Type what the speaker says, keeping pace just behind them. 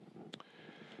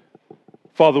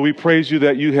Father, we praise you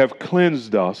that you have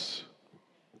cleansed us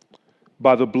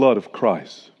by the blood of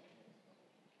Christ.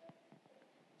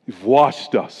 You've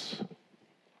washed us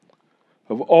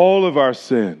of all of our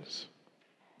sins.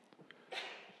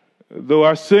 Though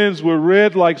our sins were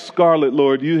red like scarlet,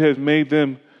 Lord, you have made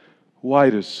them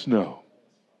white as snow.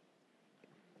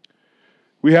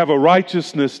 We have a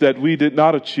righteousness that we did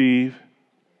not achieve,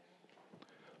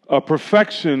 a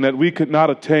perfection that we could not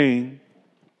attain,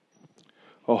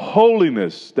 a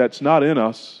holiness that's not in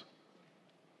us,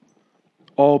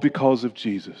 all because of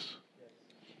Jesus,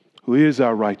 who is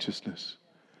our righteousness,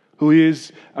 who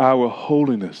is our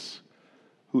holiness,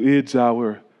 who is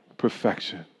our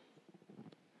perfection.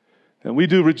 And we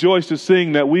do rejoice to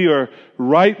sing that we are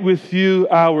right with you,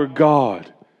 our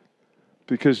God,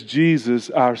 because Jesus,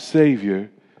 our Savior,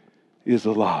 is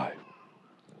alive.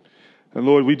 And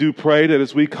Lord, we do pray that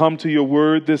as we come to your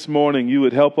word this morning, you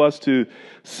would help us to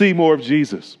see more of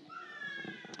Jesus.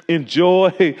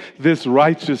 Enjoy this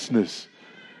righteousness.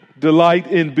 Delight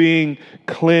in being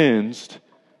cleansed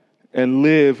and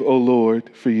live, O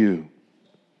Lord, for you.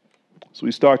 So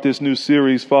we start this new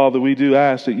series, Father, we do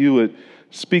ask that you would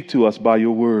speak to us by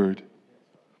your word.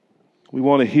 We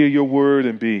want to hear your word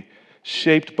and be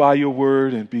shaped by your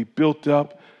word and be built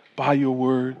up by your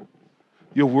word.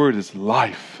 Your word is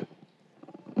life.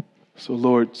 So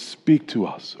Lord, speak to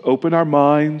us. Open our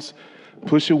minds,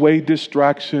 push away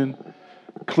distraction,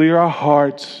 clear our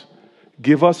hearts,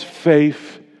 give us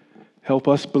faith, help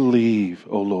us believe,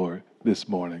 O Lord, this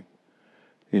morning.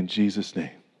 In Jesus' name,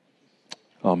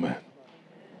 amen.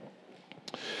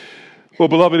 Well,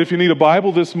 beloved, if you need a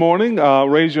Bible this morning,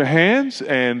 raise your hands.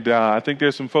 And I think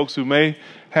there's some folks who may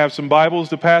have some Bibles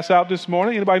to pass out this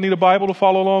morning. Anybody need a Bible to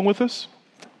follow along with us?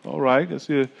 All right. I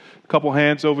see a couple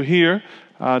hands over here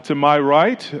to my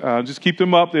right. Just keep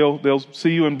them up. They'll see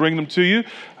you and bring them to you.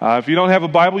 If you don't have a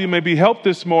Bible, you may be helped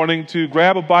this morning to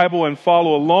grab a Bible and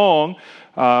follow along.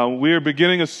 We're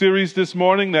beginning a series this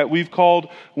morning that we've called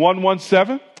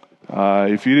 117.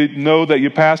 If you didn't know that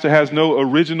your pastor has no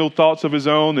original thoughts of his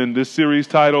own, then this series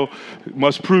title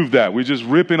must prove that. We're just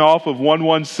ripping off of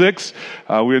 116.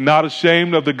 We're not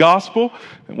ashamed of the gospel.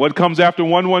 And what comes after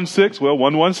 116? Well,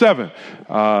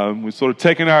 117. We're sort of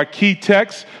taking our key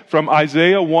text from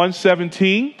Isaiah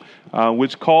 117,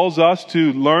 which calls us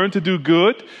to learn to do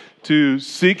good, to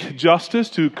seek justice,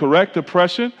 to correct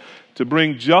oppression, to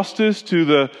bring justice to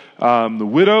the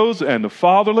widows and the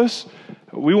fatherless.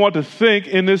 We want to think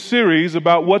in this series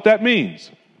about what that means.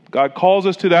 God calls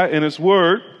us to that in his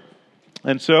word.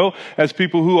 And so, as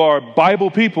people who are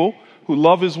Bible people, who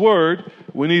love his word,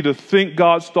 we need to think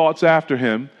God's thoughts after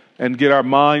him and get our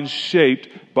minds shaped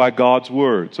by God's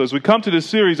word. So as we come to this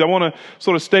series, I want to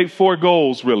sort of state four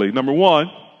goals, really. Number one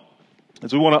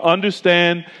is we want to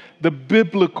understand the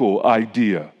biblical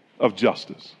idea of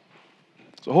justice.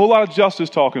 There's a whole lot of justice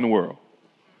talk in the world,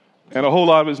 and a whole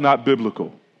lot of it is not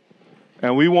biblical.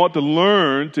 And we want to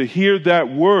learn to hear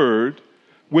that word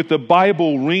with the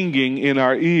Bible ringing in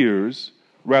our ears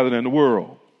rather than the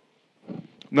world.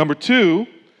 Number two,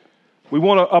 we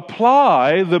want to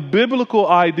apply the biblical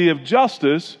idea of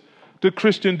justice to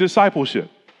Christian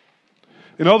discipleship.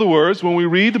 In other words, when we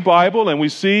read the Bible and we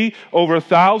see over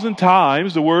 1,000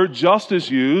 times the word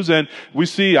justice used, and we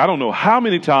see, I don't know how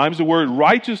many times the word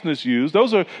righteousness used,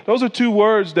 those are two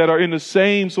words that are in the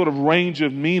same sort of range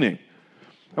of meaning.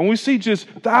 And we see just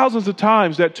thousands of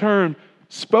times that term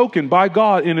spoken by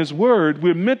God in his word,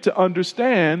 we're meant to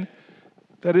understand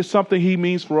that it's something he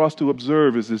means for us to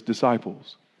observe as his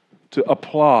disciples, to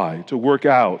apply, to work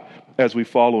out as we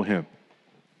follow him.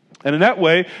 And in that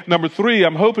way, number three,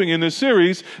 I'm hoping in this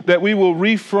series that we will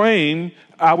reframe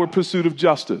our pursuit of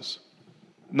justice,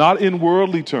 not in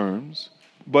worldly terms,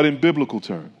 but in biblical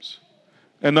terms.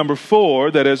 And number four,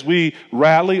 that as we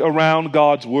rally around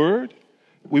God's word,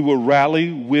 we will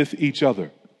rally with each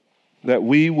other. That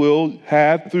we will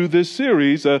have through this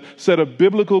series a set of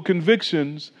biblical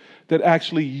convictions that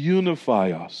actually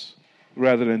unify us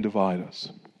rather than divide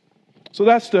us. So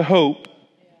that's the hope.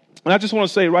 And I just want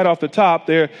to say right off the top,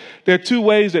 there are two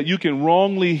ways that you can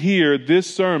wrongly hear this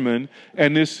sermon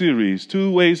and this series.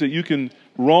 Two ways that you can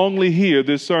wrongly hear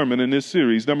this sermon and this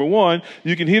series. Number one,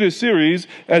 you can hear the series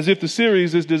as if the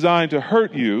series is designed to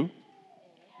hurt you.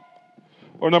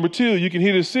 Or number two, you can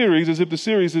hear the series as if the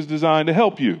series is designed to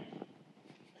help you.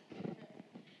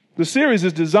 The series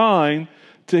is designed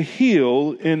to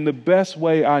heal in the best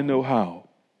way I know how,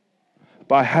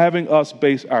 by having us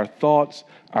base our thoughts,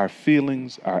 our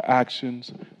feelings, our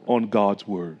actions on God's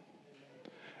word.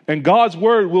 And God's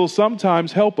word will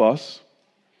sometimes help us,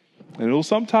 and it will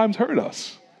sometimes hurt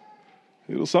us.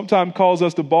 It will sometimes cause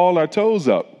us to ball our toes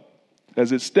up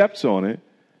as it steps on it,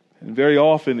 And very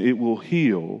often it will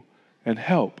heal and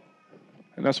help.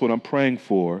 And that's what I'm praying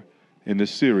for in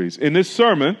this series. In this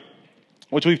sermon,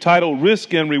 which we've titled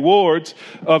Risk and Rewards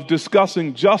of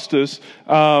Discussing Justice,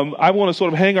 I want to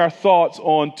sort of hang our thoughts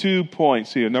on 2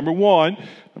 points here. Number one,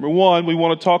 we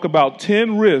want to talk about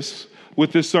 10 risks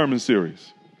with this sermon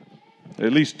series.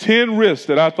 At least 10 risks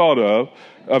that I thought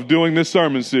of doing this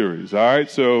sermon series. All right,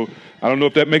 so I don't know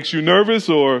if that makes you nervous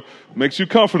or makes you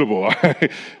comfortable. All right?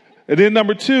 And then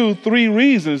number 2, 3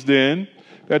 reasons then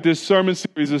that this sermon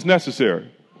series is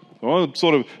necessary. I want to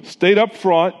sort of state up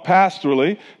front,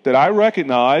 pastorally, that I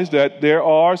recognize that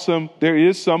there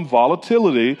is some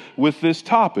volatility with this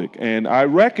topic. And I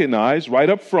recognize right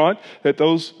up front that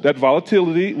that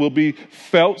volatility will be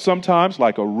felt sometimes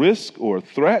like a risk or a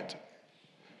threat.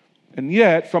 And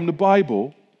yet, from the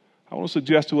Bible, I want to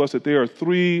suggest to us that there are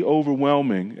 3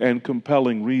 overwhelming and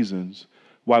compelling reasons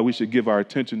why we should give our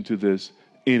attention to this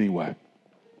anyway.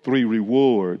 4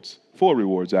 rewards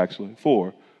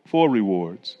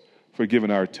for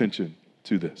giving our attention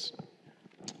to this.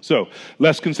 So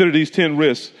let's consider these 10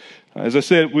 risks. As I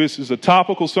said, this is a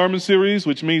topical sermon series,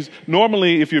 which means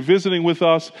normally if you're visiting with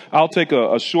us, I'll take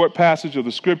a short passage of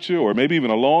the scripture or maybe even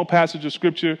a long passage of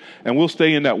scripture, and we'll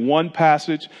stay in that one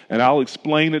passage and I'll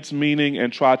explain its meaning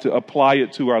and try to apply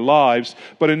it to our lives.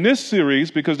 But in this series,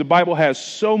 because the Bible has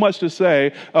so much to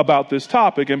say about this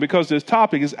topic, and because this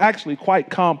topic is actually quite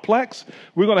complex,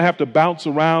 we're going to have to bounce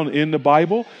around in the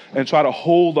Bible and try to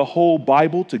hold the whole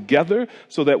Bible together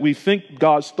so that we think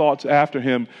God's thoughts after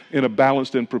him in a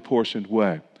balanced and proportioned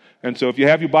way. And so if you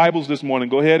have your Bibles this morning,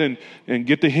 go ahead and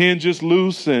get the hinges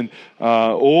loose and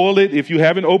oil it. If you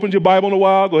haven't opened your Bible in a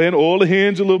while, go ahead and oil the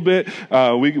hinge a little bit.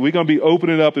 We're going to be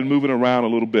opening up and moving around a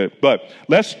little bit. But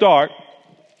let's start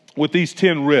with these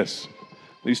 10 risks.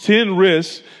 These 10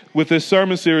 risks with this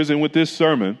sermon series and with this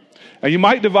sermon. And you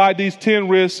might divide these 10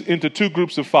 risks into 2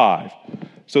 groups of 5.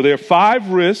 So there are 5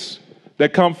 risks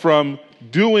that come from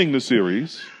doing the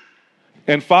series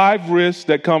and 5 risks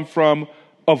that come from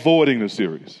avoiding the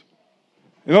series.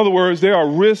 In other words, there are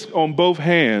risks on both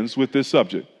hands with this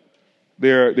subject.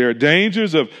 There are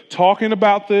dangers of talking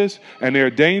about this, and there are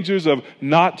dangers of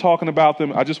not talking about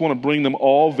them. I just want to bring them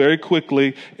all very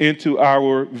quickly into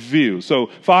our view. So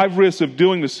 5 risks of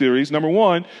doing the series. Number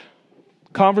 1,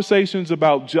 conversations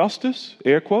about justice,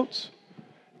 air quotes,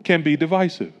 can be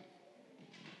divisive.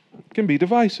 Can be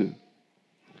divisive.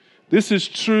 This is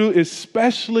true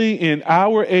especially in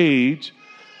our age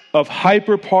of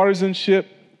hyper-partisanship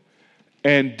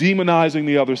and demonizing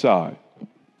the other side.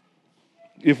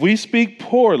 If we speak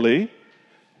poorly,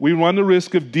 we run the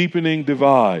risk of deepening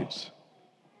divides.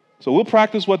 So we'll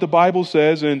practice what the Bible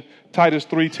says in Titus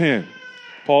 3:10.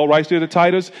 Paul writes there to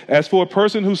Titus, as for a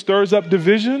person who stirs up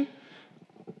division,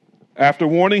 after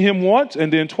warning him once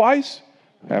and then twice,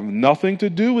 have nothing to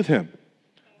do with him.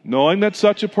 Knowing that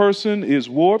such a person is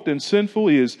warped and sinful,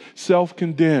 he is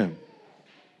self-condemned.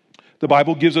 The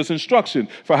Bible gives us instruction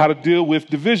for how to deal with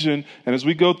division. And as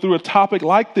we go through a topic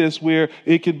like this where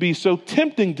it can be so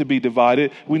tempting to be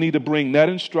divided, we need to bring that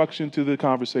instruction to the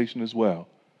conversation as well.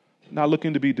 Not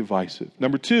looking to be divisive.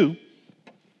 Number 2,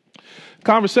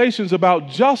 conversations about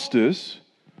justice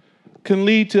can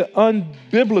lead to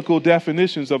unbiblical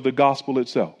definitions of the gospel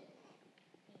itself.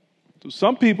 So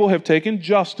some people have taken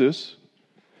justice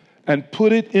and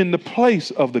put it in the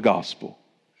place of the gospel,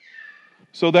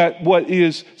 so that what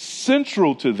is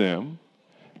central to them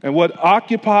and what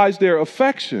occupies their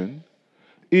affection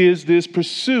is this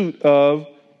pursuit of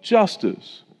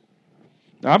justice.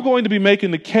 Now, I'm going to be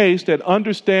making the case that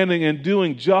understanding and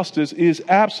doing justice is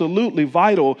absolutely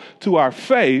vital to our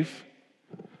faith,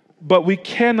 but we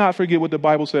cannot forget what the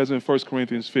Bible says in 1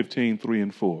 Corinthians 15:3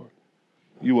 and 4.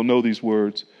 You will know these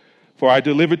words. For I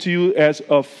delivered to you as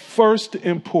of first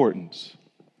importance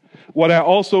what I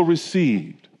also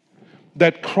received,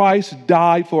 that Christ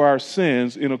died for our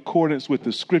sins in accordance with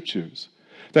the scriptures,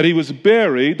 that he was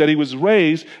buried, that he was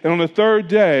raised, and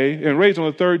raised on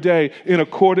the third day in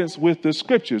accordance with the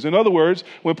scriptures. In other words,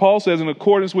 when Paul says in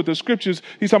accordance with the scriptures,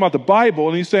 he's talking about the Bible,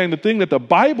 and he's saying the thing that the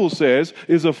Bible says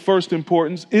is of first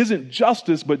importance isn't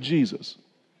justice, but Jesus.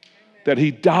 That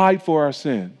he died for our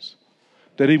sins,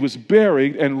 that he was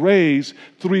buried and raised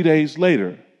 3 days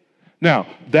later. Now,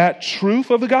 that truth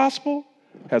of the gospel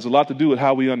has a lot to do with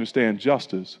how we understand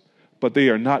justice, but they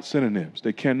are not synonyms.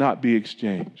 They cannot be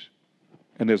exchanged.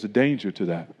 And there's a danger to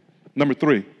that. Number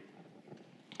 3,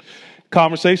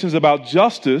 conversations about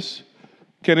justice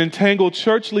can entangle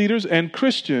church leaders and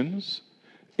Christians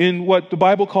in what the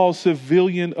Bible calls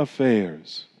civilian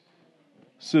affairs.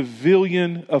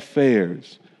 Civilian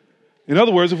affairs. In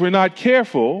other words, if we're not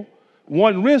careful,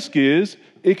 one risk is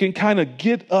it can kind of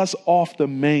get us off the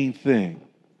main thing.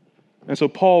 And so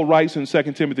Paul writes in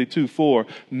 2 Timothy 2:4,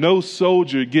 no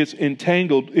soldier gets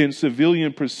entangled in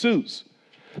civilian pursuits,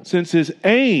 since his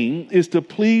aim is to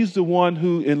please the one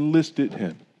who enlisted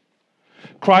him.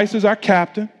 Christ is our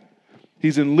captain.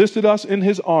 He's enlisted us in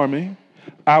his army.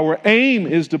 Our aim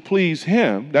is to please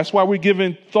him. That's why we're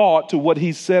giving thought to what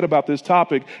he said about this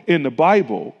topic in the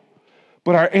Bible.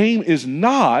 But our aim is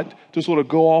not to sort of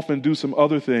go off and do some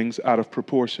other things out of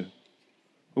proportion.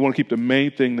 We want to keep the main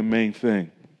thing the main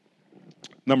thing.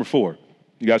 Number 4.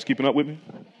 You guys keeping up with me?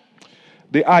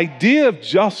 The idea of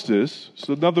justice is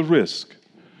another risk.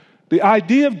 The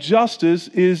idea of justice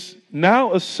is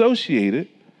now associated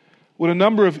with a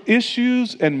number of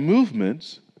issues and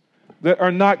movements that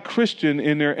are not Christian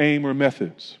in their aim or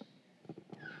methods.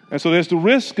 And so there's the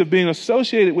risk of being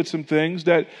associated with some things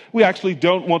that we actually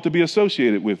don't want to be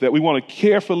associated with, that we want to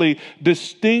carefully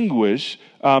distinguish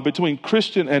between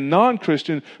Christian and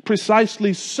non-Christian,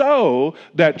 precisely so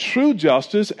that true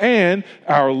justice and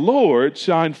our Lord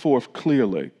shine forth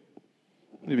clearly.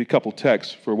 Maybe a couple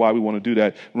texts for why we want to do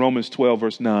that. Romans 12,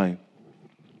 verse 9.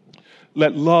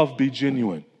 Let love be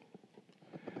genuine.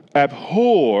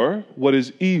 Abhor what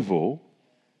is evil,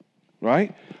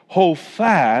 right? Hold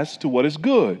fast to what is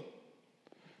good.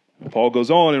 And Paul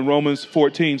goes on in Romans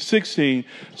 14:16.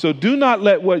 So do not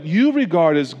let what you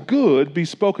regard as good be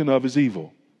spoken of as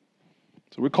evil.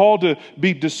 So we're called to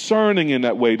be discerning in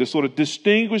that way, to sort of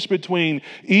distinguish between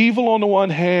evil on the one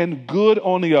hand, good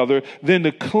on the other, then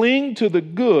to cling to the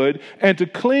good and to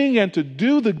cling and to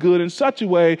do the good in such a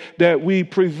way that we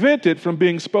prevent it from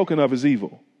being spoken of as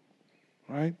evil.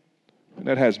 Right? And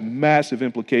that has massive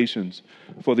implications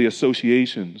for the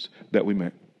associations that we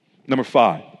make. Number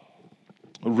 5,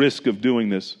 a risk of doing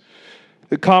this.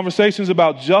 The conversations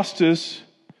about justice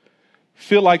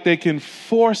feel like they can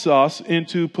force us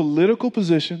into political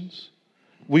positions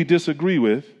we disagree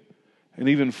with and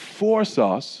even force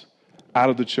us out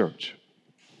of the church.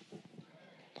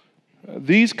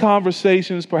 These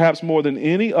conversations, perhaps more than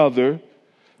any other,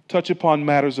 touch upon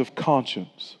matters of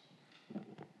conscience.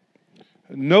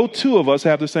 No two of us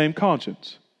have the same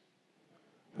conscience.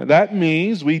 And that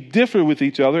means we differ with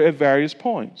each other at various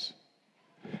points.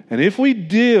 And if we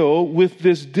deal with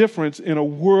this difference in a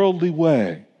worldly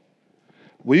way,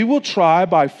 we will try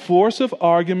by force of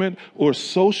argument or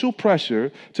social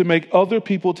pressure to make other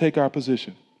people take our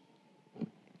position.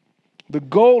 The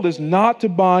goal is not to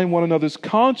bind one another's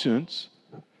conscience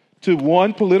to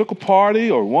one political party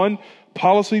or one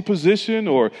policy position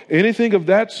or anything of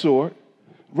that sort.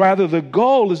 Rather, the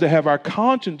goal is to have our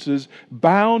consciences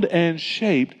bound and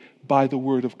shaped by the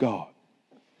Word of God.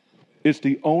 It's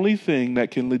the only thing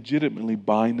that can legitimately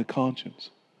bind the conscience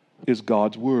is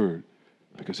God's Word,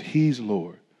 because He's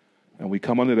Lord. And we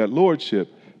come under that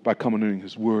Lordship by coming under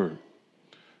His Word.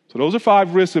 So those are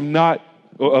 5 risks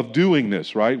of doing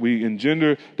this, right? We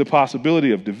engender the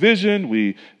possibility of division.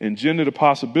 We engender the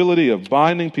possibility of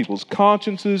binding people's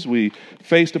consciences. We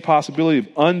face the possibility of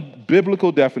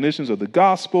unbiblical definitions of the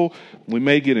gospel. We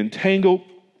may get entangled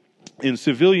in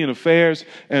civilian affairs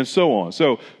and so on.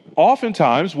 So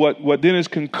oftentimes what then is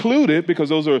concluded, because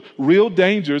those are real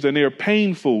dangers and they are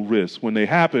painful risks when they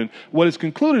happen, what is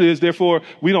concluded is, therefore,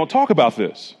 we don't talk about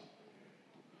this.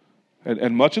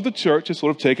 And much of the church has sort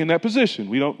of taken that position.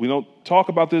 We don't talk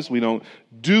about this. We don't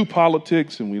do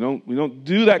politics, and we don't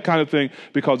do that kind of thing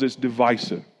because it's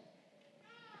divisive.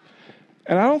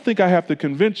 And I don't think I have to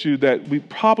convince you that we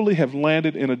probably have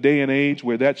landed in a day and age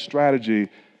where that strategy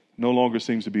no longer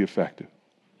seems to be effective.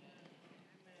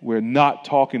 Where not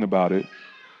talking about it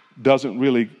doesn't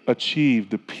really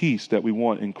achieve the peace that we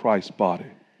want in Christ's body.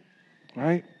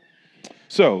 Right?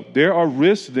 So there are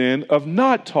risks then of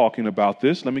not talking about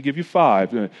this. Let me give you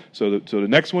 5. So the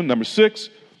next one, number 6,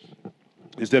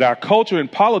 is that our culture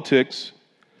and politics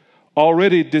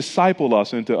already disciple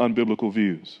us into unbiblical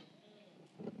views.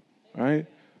 Right?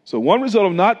 So one result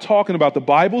of not talking about the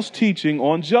Bible's teaching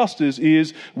on justice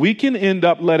is we can end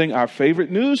up letting our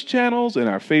favorite news channels and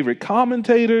our favorite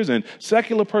commentators and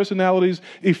secular personalities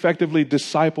effectively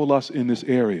disciple us in this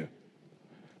area.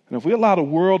 And if we allow the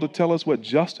world to tell us what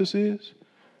justice is,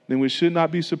 then we should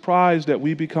not be surprised that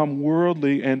we become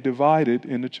worldly and divided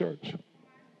in the church.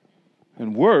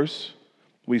 And worse,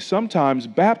 we sometimes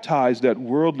baptize that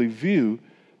worldly view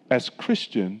as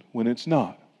Christian when it's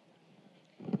not.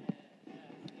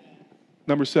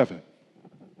 Number 7,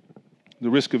 the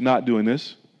risk of not doing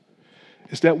this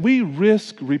is that we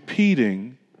risk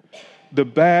repeating the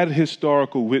bad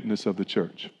historical witness of the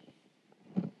church.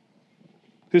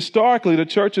 Historically, the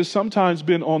church has sometimes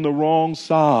been on the wrong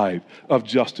side of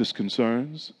justice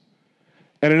concerns.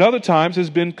 and at other times has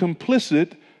been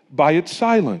complicit by its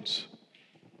silence.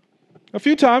 A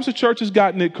few times the church has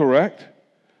gotten it correct,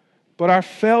 but our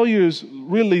failures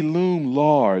really loom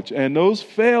large, and those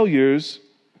failures,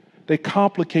 they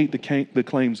complicate the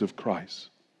claims of Christ.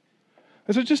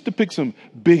 And so just to pick some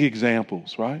big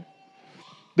examples, right?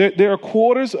 There are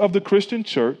quarters of the Christian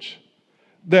church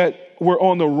that were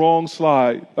on the wrong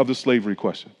side of the slavery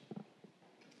question.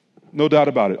 No doubt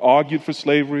about it. Argued for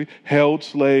slavery, held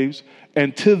slaves,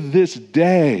 and to this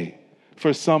day,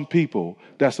 for some people,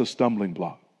 that's a stumbling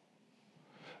block.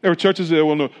 There were churches that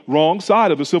were on the wrong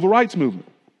side of the civil rights movement.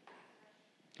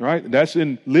 Right? That's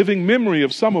in living memory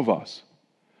of some of us.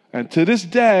 And to this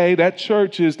day, that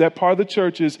part of the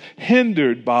church is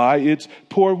hindered by its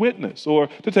poor witness. Or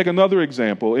to take another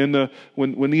example,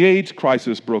 when the AIDS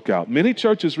crisis broke out, many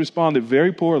churches responded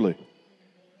very poorly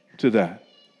to that.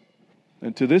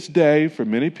 And to this day, for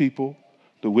many people,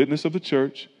 the witness of the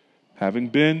church, having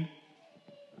been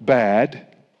bad,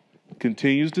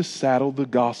 continues to saddle the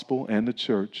gospel and the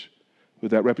church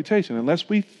with that reputation. Unless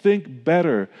we think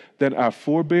better than our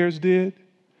forebears did,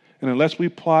 and unless we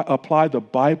apply the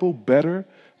Bible better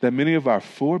than many of our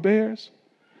forebears,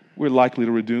 we're likely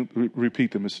to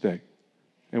repeat the mistake.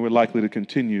 And we're likely to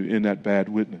continue in that bad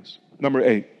witness. Number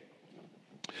 8.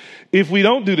 If we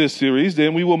don't do this series,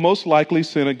 then we will most likely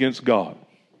sin against God.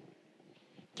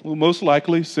 We'll most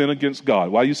likely sin against God.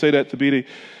 Why do you say that, Thabiti?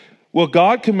 Well,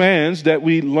 God commands that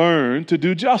we learn to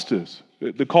do justice.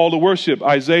 The call to worship,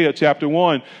 Isaiah chapter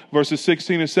 1, verses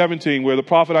 16 and 17, where the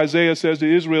prophet Isaiah says to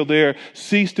Israel there,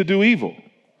 cease to do evil,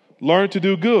 learn to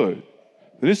do good.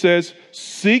 And it says,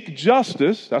 seek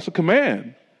justice, that's a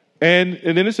command. And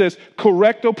then it says,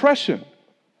 correct oppression.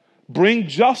 Bring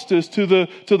justice to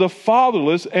the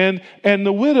fatherless and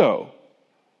the widow.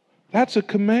 That's a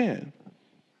command.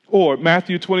 Or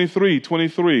Matthew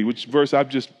 23, which verse I've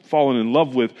just fallen in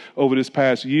love with over this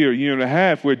past year and a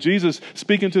half, where Jesus,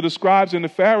 speaking to the scribes and the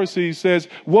Pharisees, says,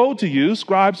 woe to you,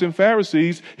 scribes and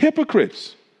Pharisees,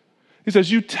 hypocrites. He says,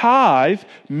 you tithe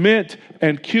mint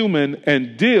and cumin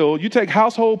and dill. You take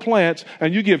household plants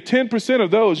and you give 10% of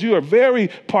those. You are very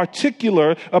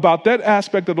particular about that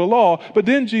aspect of the law. But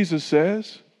then Jesus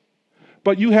says,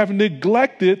 but you have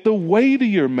neglected the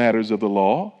weightier matters of the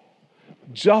law,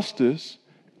 justice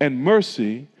and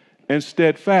mercy and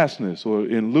steadfastness, or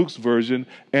in Luke's version,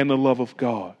 and the love of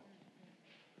God.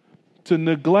 To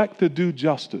neglect to do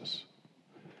justice,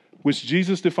 which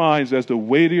Jesus defines as the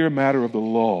weightier matter of the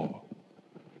law,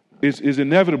 is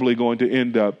inevitably going to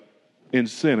end up in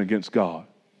sin against God.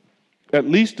 At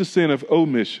least the sin of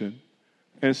omission,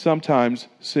 and sometimes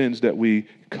sins that we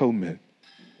commit.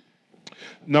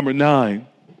 Number 9,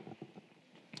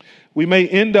 we may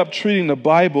end up treating the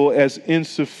Bible as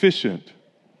insufficient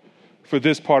for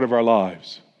this part of our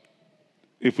lives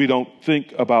if we don't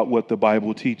think about what the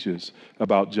Bible teaches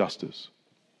about justice.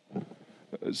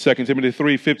 2 Timothy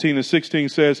 3, 15 and 16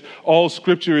 says, all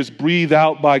scripture is breathed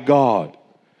out by God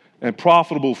and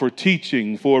profitable for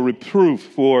teaching, for reproof,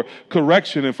 for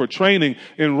correction, and for training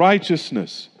in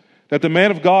righteousness, that the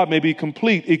man of God may be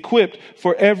complete, equipped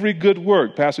for every good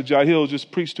work. Pastor Jai Hill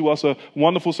just preached to us a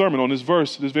wonderful sermon on this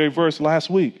very verse last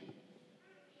week.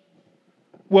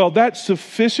 Well, that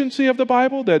sufficiency of the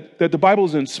Bible, that the Bible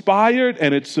is inspired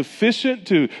and it's sufficient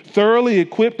to thoroughly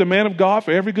equip the man of God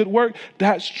for every good work,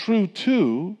 that's true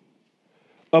too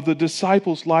of the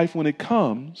disciples' life when it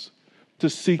comes to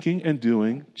seeking and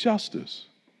doing justice.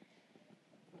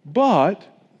 But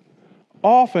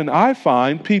often I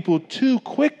find people too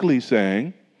quickly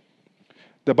saying,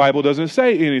 the Bible doesn't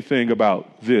say anything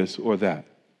about this or that.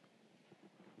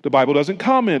 The Bible doesn't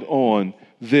comment on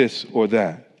this or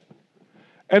that.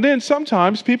 And then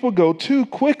sometimes people go too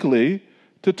quickly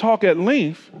to talk at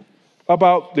length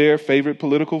about their favorite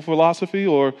political philosophy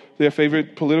or their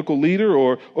favorite political leader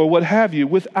or what have you,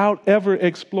 without ever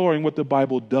exploring what the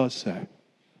Bible does say.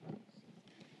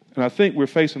 And I think we're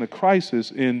facing a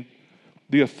crisis in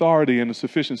the authority and the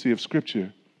sufficiency of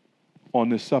Scripture on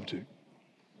this subject.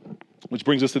 Which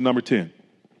brings us to number 10.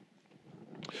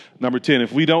 Number 10,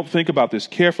 if we don't think about this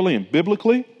carefully and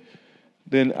biblically,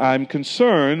 then I'm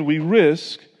concerned we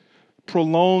risk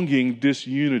prolonging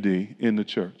disunity in the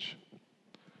church.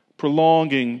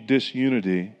 Prolonging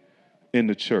disunity in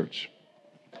the church.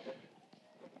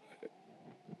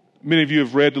 Many of you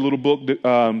have read the little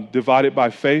book, Divided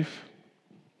by Faith,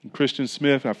 Christian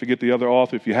Smith. I forget the other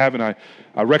author. If you haven't,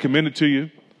 I recommend it to you.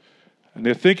 And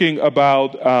they're thinking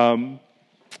about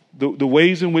the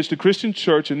ways in which the Christian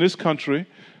church in this country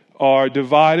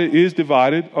is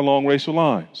divided along racial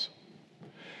lines.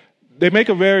 They make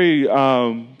a very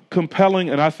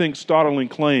compelling and I think startling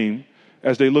claim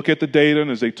as they look at the data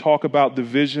and as they talk about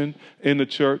division in the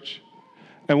church.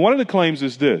 And one of the claims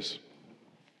is this,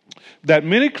 that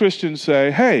many Christians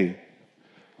say, hey,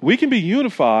 we can be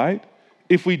unified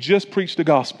if we just preach the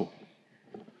gospel.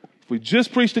 If we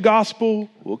just preach the gospel,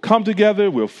 we'll come together,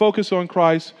 we'll focus on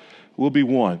Christ, we'll be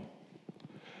one.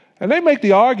 And they make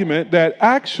the argument that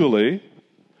actually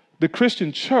the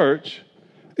Christian church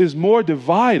is more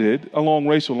divided along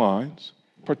racial lines,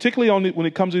 particularly when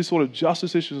it comes to these sort of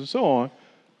justice issues and so on,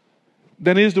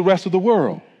 than is the rest of the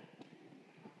world.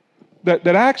 That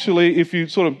actually, if you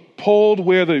sort of polled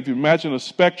if you imagine a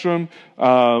spectrum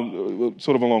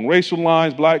sort of along racial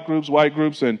lines, black groups, white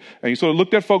groups, and you sort of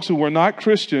looked at folks who were not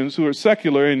Christians, who are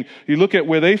secular, and you look at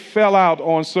where they fell out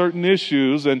on certain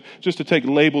issues, and just to take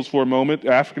labels for a moment,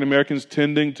 African Americans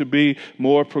tending to be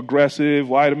more progressive,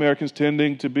 white Americans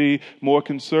tending to be more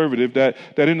conservative, that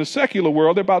in the secular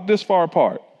world, they're about this far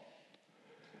apart.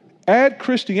 Add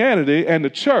Christianity and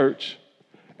the church,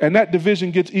 and that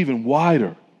division gets even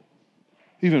wider,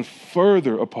 even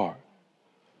further apart.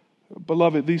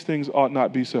 Beloved, these things ought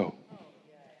not be so.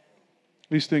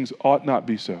 These things ought not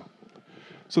be so.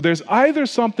 So there's either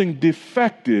something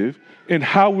defective in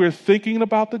how we're thinking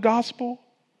about the gospel,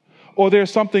 or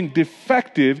there's something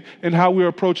defective in how we're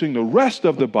approaching the rest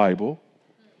of the Bible,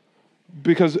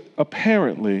 because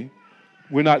apparently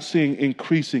we're not seeing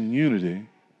increasing unity.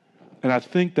 And I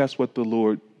think that's what the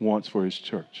Lord wants for his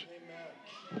church.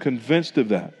 I'm convinced of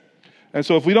that. And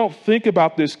so if we don't think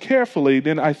about this carefully,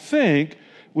 then I think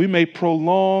we may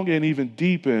prolong and even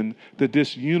deepen the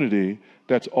disunity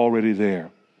that's already there.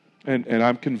 And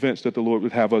I'm convinced that the Lord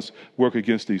would have us work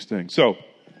against these things. So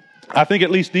I think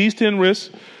at least these 10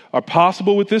 risks are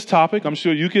possible with this topic. I'm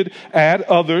sure you could add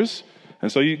others. And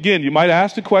so you might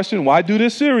ask the question, why do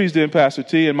this series then, Pastor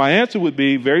T? And my answer would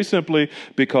be very simply,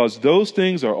 because those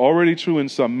things are already true in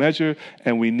some measure,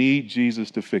 and we need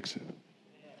Jesus to fix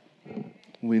it.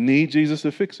 We need Jesus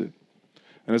to fix it.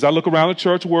 And as I look around the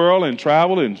church world and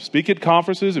travel and speak at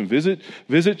conferences and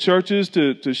visit churches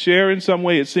to share in some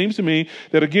way, it seems to me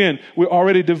that, again, we're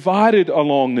already divided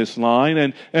along this line,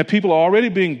 and people are already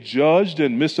being judged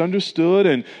and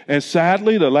misunderstood. And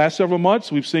sadly, the last several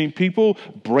months, we've seen people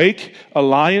break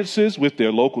alliances with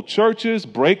their local churches,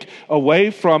 break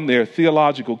away from their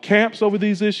theological camps over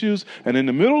these issues. And in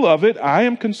the middle of it, I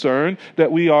am concerned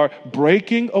that we are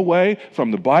breaking away from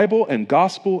the Bible and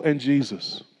gospel and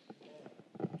Jesus.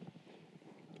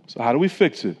 So how do we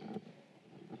fix it?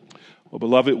 Well,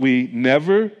 beloved, we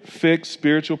never fix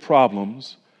spiritual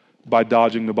problems by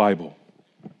dodging the Bible.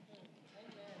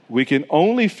 We can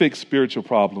only fix spiritual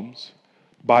problems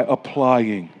by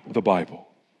applying the Bible.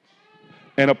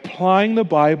 And applying the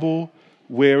Bible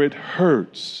where it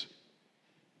hurts.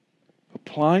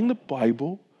 Applying the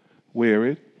Bible where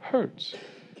it hurts.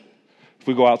 If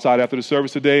we go outside after the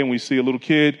service today and we see a little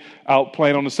kid out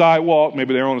playing on the sidewalk,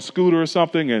 maybe they're on a scooter or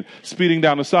something and speeding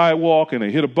down the sidewalk, and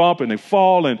they hit a bump and they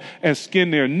fall and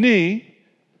skin their knee,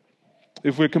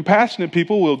 if we're compassionate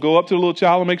people, we'll go up to the little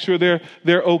child and make sure they're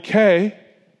okay.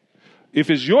 If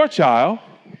it's your child,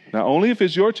 now only if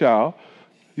it's your child,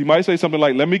 you might say something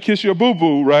like, let me kiss your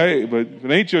boo-boo, right? But if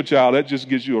it ain't your child, that just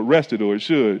gets you arrested, or it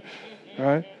should,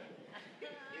 right?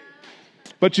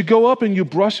 But you go up and you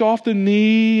brush off the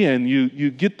knee, and you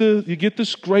get the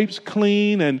scrapes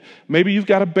clean, and maybe you've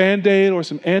got a Band-Aid or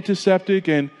some antiseptic,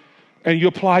 and you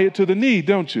apply it to the knee,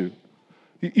 don't you?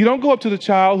 You don't go up to the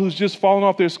child who's just fallen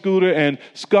off their scooter and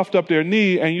scuffed up their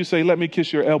knee, and you say, let me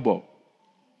kiss your elbow.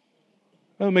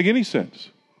 That doesn't make any sense.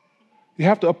 You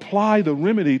have to apply the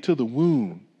remedy to the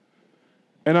wound.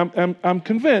 And I'm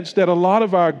convinced that a lot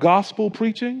of our gospel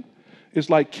preaching is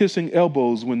like kissing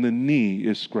elbows when the knee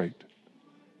is scraped.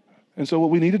 And so what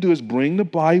we need to do is bring the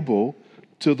Bible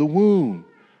to the wound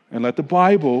and let the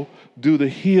Bible do the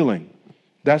healing.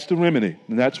 That's the remedy.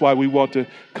 And that's why we want to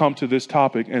come to this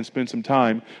topic and spend some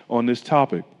time on this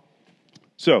topic.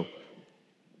 So,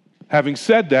 having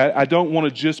said that, I don't want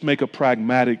to just make a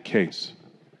pragmatic case.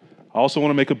 I also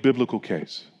want to make a biblical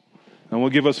case. I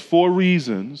want to give us 4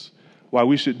 reasons why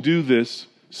we should do this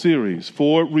series,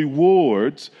 4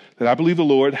 rewards that I believe the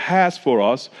Lord has for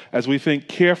us as we think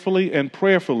carefully and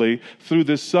prayerfully through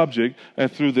this subject and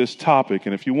through this topic.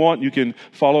 And if you want, you can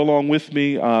follow along with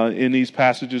me in these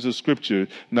passages of Scripture.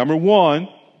 Number 1,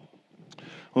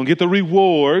 we'll get the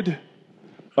reward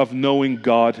of knowing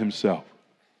God Himself.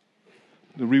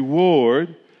 The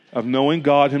reward of knowing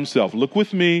God Himself. Look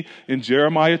with me in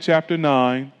Jeremiah chapter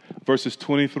 9, verses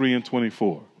 23 and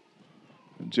 24.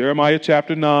 In Jeremiah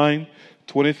chapter 9,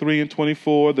 23 and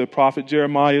 24, the prophet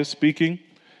Jeremiah is speaking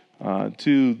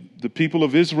to the people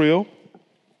of Israel.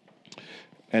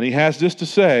 And he has this to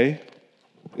say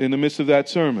in the midst of that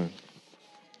sermon.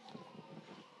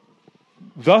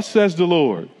 Thus says the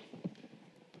Lord,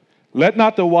 let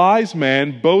not the wise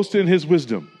man boast in his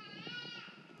wisdom.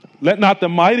 Let not the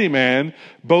mighty man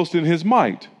boast in his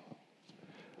might.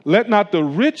 Let not the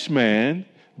rich man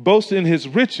boast in his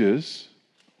riches,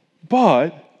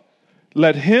 but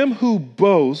let him who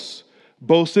boasts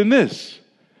boast in this,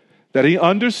 that he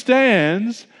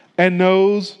understands and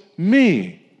knows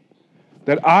me,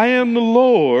 that I am the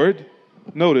Lord,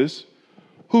 notice,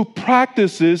 who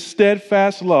practices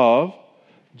steadfast love,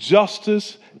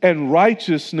 justice, and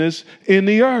righteousness in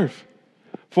the earth.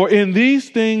 For in these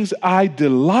things I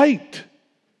delight,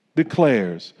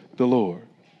 declares the Lord.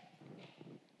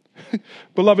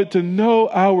 Beloved, to know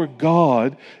our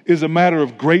God is a matter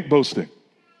of great boasting.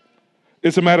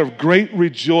 It's a matter of great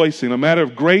rejoicing, a matter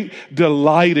of great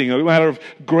delighting, a matter of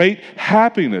great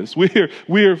happiness.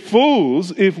 We're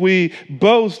fools if we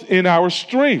boast in our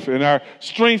strength, and our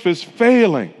strength is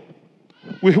failing.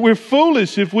 We're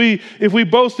foolish if we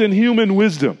boast in human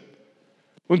wisdom,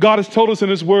 when God has told us in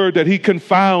His Word that He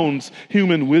confounds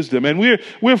human wisdom. And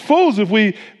we're fools if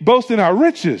we boast in our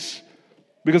riches,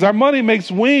 because our money makes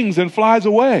wings and flies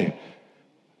away.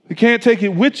 You can't take it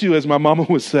with you, as my mama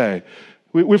would say.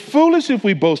 We're foolish if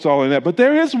we boast all in that. But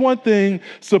there is one thing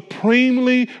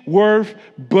supremely worth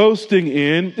boasting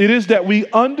in. It is that we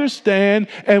understand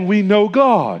and we know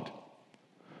God.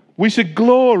 We should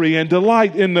glory and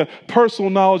delight in the personal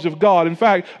knowledge of God. In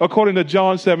fact, according to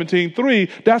John 17:3,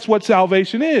 that's what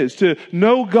salvation is, to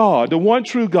know God, the one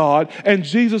true God, and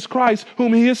Jesus Christ,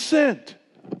 whom He has sent.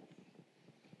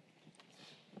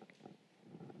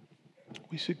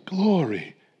 We should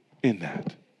glory in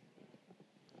that.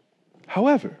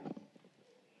 However,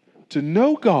 to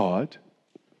know God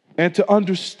and to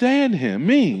understand Him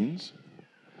means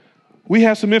we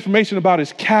have some information about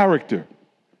His character,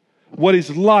 what He's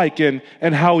like, and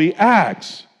how He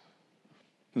acts.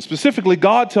 And specifically,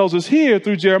 God tells us here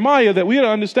through Jeremiah that we ought to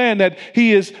understand that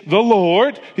He is the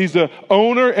Lord. He's the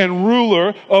owner and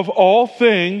ruler of all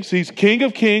things. He's King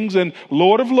of kings and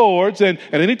Lord of lords. And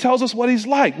then He tells us what He's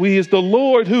like. He is the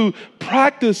Lord who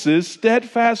practices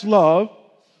steadfast love,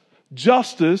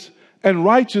 justice, and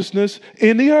righteousness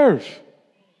in the earth.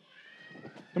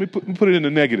 Let me put it in the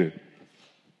negative.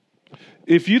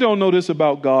 If you don't know this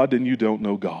about God, then you don't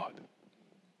know God.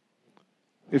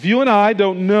 If you and I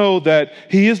don't know that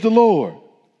He is the Lord,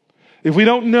 if we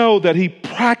don't know that He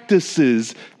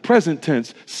practices, present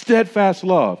tense, steadfast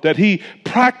love, that He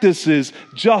practices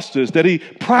justice, that He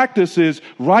practices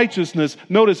righteousness,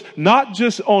 notice, not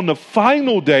just on the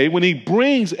final day when He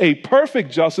brings a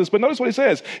perfect justice, but notice what He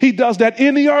says. He does that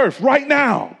in the earth right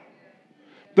now.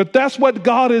 That's what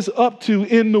God is up to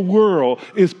in the world,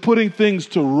 is putting things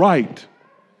to right.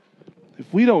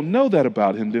 If we don't know that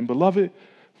about Him, then, beloved,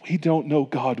 we don't know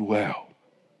God well.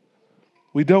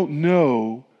 We don't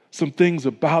know some things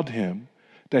about Him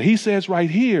that He says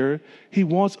right here He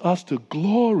wants us to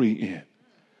glory in,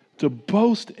 to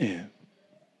boast in.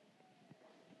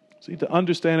 See, to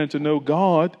understand and to know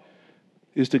God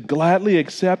is to gladly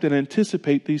accept and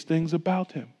anticipate these things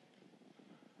about Him.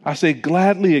 I say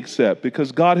gladly accept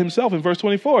because God Himself in verse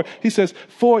 24, He says,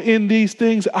 for in these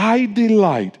things I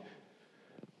delight.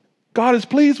 God is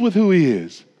pleased with who He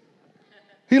is.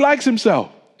 He likes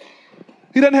Himself.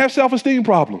 He doesn't have self-esteem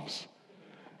problems.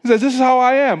 He says, this is how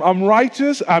I am. I'm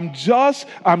righteous, I'm just,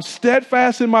 I'm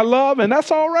steadfast in my love, and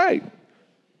that's all right.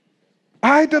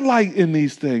 I delight in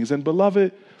these things. And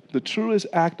beloved, the truest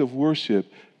act of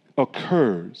worship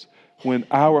occurs when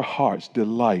our hearts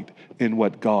delight in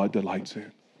what God delights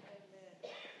in.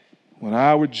 When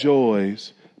our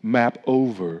joys map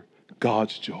over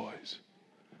God's joys.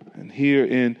 And here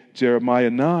in Jeremiah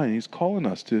 9, He's calling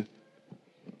us to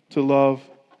love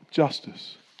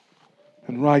justice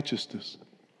and righteousness.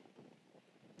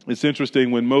 It's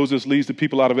interesting when Moses leads the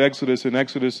people out of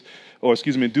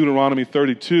Deuteronomy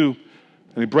 32,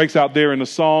 and he breaks out there in the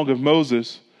Song of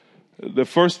Moses, the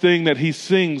first thing that he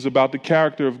sings about the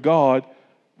character of God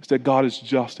is that God is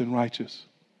just and righteous.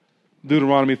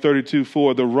 Deuteronomy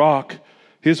 32:4, the rock,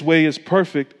 His way is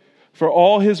perfect, for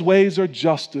all His ways are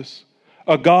justice.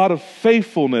 A God of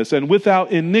faithfulness and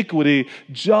without iniquity,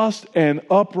 just and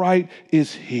upright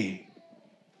is He.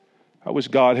 I wish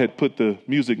God had put the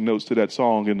music notes to that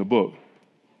song in the book.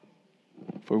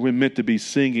 For we're meant to be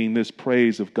singing this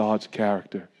praise of God's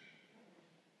character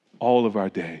all of our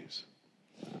days.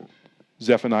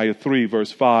 Zephaniah 3,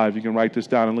 verse 5. You can write this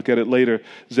down and look at it later.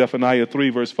 Zephaniah 3,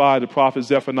 verse 5. The prophet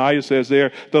Zephaniah says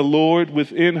there, the Lord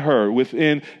within her,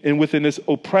 within this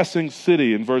oppressing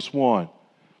city in verse 1.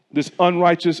 This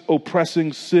unrighteous,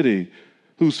 oppressing city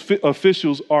whose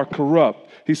officials are corrupt.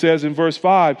 He says in verse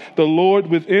 5, the Lord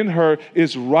within her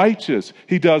is righteous.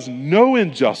 He does no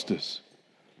injustice.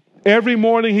 Every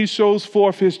morning he shows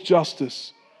forth his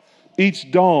justice.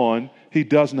 Each dawn he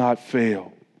does not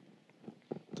fail.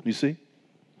 You see,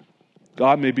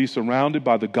 God may be surrounded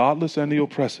by the godless and the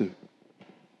oppressive,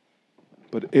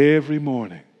 but every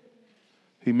morning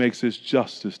he makes his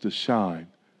justice to shine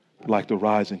like the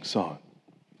rising sun.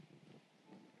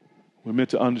 We're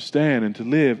meant to understand and to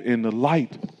live in the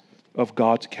light of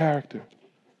God's character.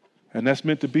 And that's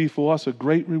meant to be for us a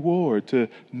great reward to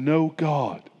know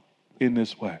God in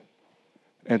this way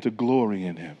and to glory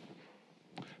in him.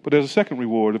 But there's a second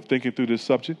reward of thinking through this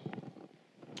subject.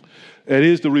 It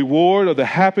is the reward of the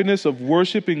happiness of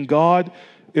worshiping God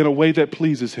in a way that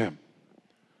pleases him.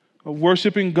 Of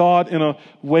worshiping God in a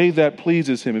way that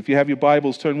pleases him. If you have your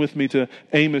Bibles, turn with me to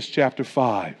Amos chapter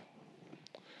 5.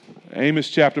 Amos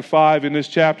chapter 5, in this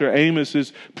chapter, Amos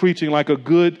is preaching like a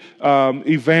good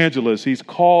evangelist. He's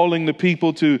calling the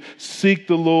people to seek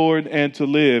the Lord and to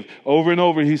live. Over and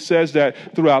over, he says that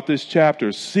throughout this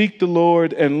chapter. Seek the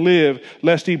Lord and live,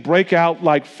 lest he break out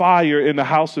like fire in the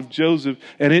house of Joseph,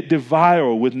 and it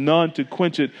devour with none to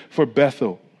quench it for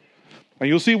Bethel. And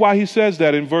you'll see why he says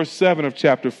that in verse 7 of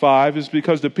chapter 5 is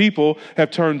because the people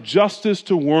have turned justice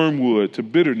to wormwood, to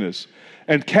bitterness,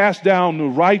 and cast down the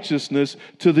righteousness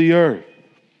to the earth.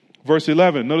 Verse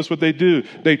 11, notice what they do.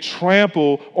 They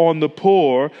trample on the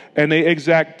poor and they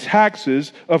exact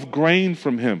taxes of grain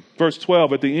from him. Verse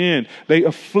 12, at the end, they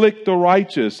afflict the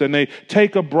righteous and they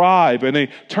take a bribe and they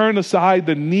turn aside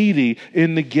the needy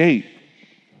in the gate.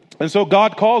 And so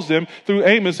God calls them through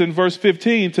Amos in verse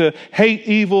 15 to hate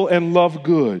evil and love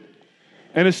good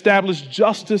and establish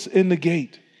justice in the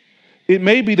gate. It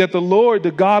may be that the Lord,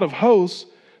 the God of hosts,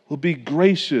 will be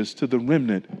gracious to the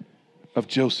remnant of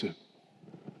Joseph.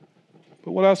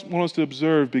 But what I want us to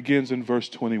observe begins in verse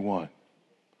 21.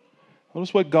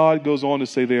 Notice what God goes on to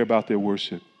say there about their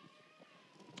worship.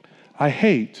 I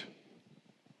hate,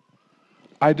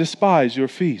 I despise your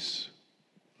feasts,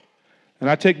 and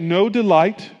I take no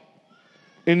delight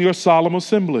in your solemn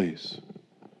assemblies.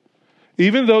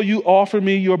 Even though you offer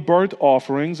me your burnt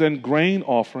offerings and grain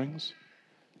offerings,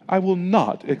 I will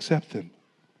not accept them.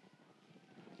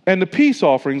 And the peace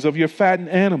offerings of your fattened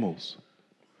animals,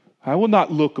 I will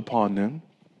not look upon them.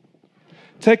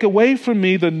 Take away from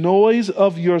me the noise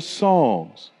of your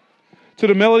songs. To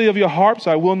the melody of your harps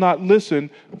I will not listen.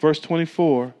 Verse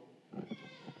 24.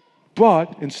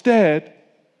 But instead,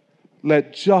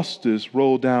 let justice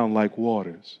roll down like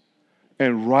waters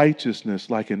and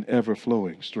righteousness like an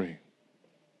ever-flowing stream.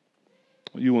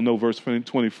 You will know verse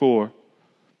 24.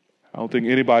 I don't think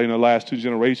anybody in the last two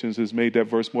generations has made that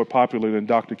verse more popular than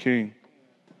Dr. King.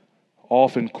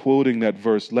 Often quoting that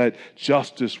verse, let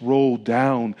justice roll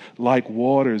down like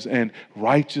waters and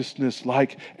righteousness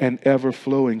like an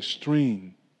ever-flowing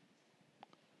stream.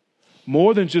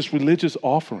 More than just religious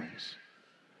offerings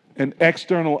and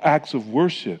external acts of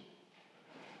worship,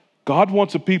 God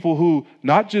wants a people who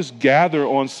not just gather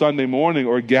on Sunday morning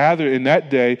or gather in that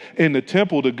day in the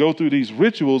temple to go through these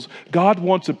rituals. God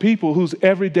wants a people whose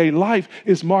everyday life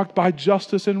is marked by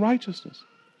justice and righteousness,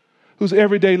 whose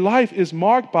everyday life is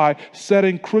marked by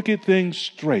setting crooked things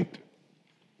straight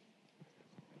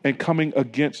and coming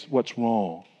against what's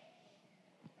wrong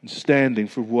and standing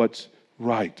for what's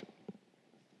right.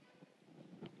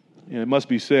 It must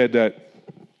be said that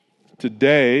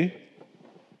today,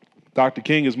 Dr.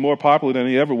 King is more popular than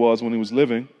he ever was when he was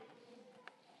living,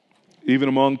 even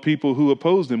among people who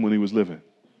opposed him when he was living.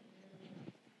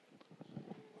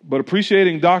 But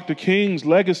appreciating Dr. King's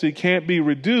legacy can't be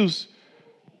reduced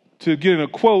to getting a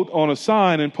quote on a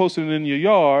sign and posting it in your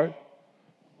yard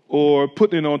or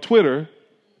putting it on Twitter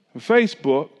and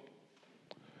Facebook.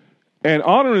 And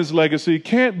honoring his legacy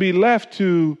can't be left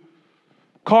to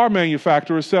car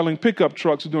manufacturers selling pickup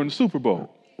trucks during the Super Bowl.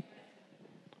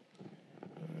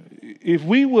 If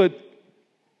we would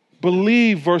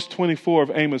believe verse 24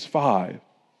 of Amos 5,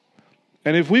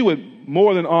 and if we would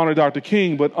more than honor Dr.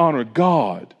 King, but honor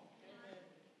God,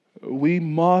 we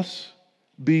must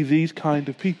be these kind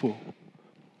of people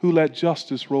who let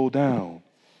justice roll down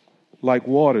like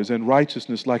waters and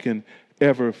righteousness like an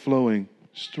ever-flowing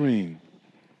stream.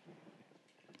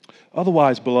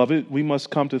 Otherwise, beloved, we must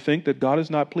come to think that God is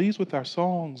not pleased with our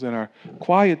songs and our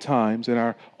quiet times and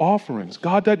our offerings.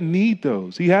 God doesn't need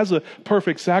those. He has a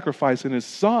perfect sacrifice in his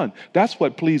Son. That's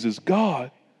what pleases God.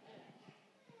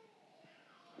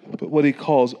 But what he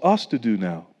calls us to do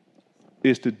now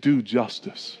is to do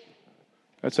justice.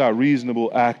 That's our reasonable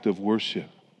act of worship.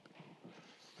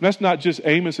 And that's not just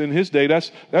Amos in his day.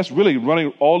 That's really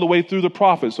running all the way through the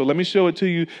prophets. So let me show it to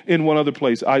you in one other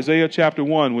place. Isaiah chapter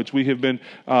 1, which we have been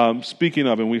speaking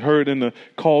of, and we heard in the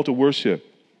call to worship.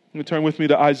 You turn with me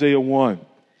to Isaiah 1.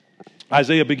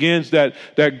 Isaiah begins that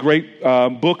great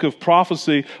book of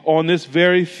prophecy on this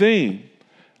very theme.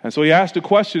 And so he asked a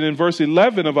question in verse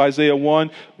 11 of Isaiah 1,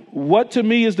 what to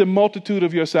me is the multitude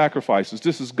of your sacrifices?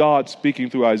 This is God speaking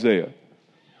through Isaiah.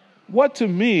 What to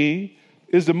me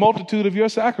is the multitude of your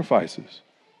sacrifices?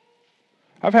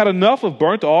 I've had enough of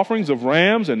burnt offerings of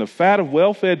rams and the fat of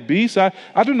well-fed beasts. I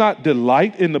do not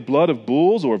delight in the blood of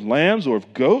bulls or of lambs or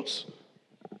of goats.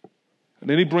 And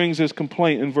then he brings his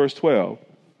complaint in verse 12.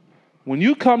 When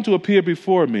you come to appear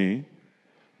before me,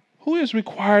 who has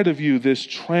required of you this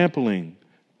trampling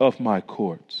of my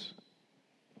courts?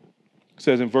 It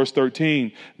says in verse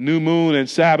 13, new moon and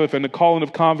Sabbath and the calling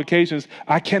of convocations,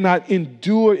 I cannot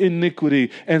endure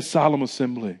iniquity and solemn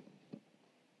assembly.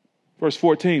 Verse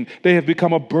 14, they have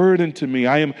become a burden to me.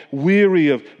 I am weary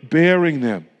of bearing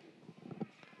them.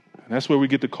 And that's where we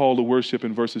get the call to worship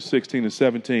in verses 16 and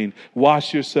 17.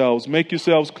 Wash yourselves, make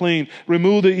yourselves clean,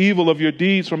 remove the evil of your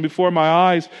deeds from before my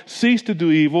eyes, cease to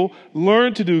do evil,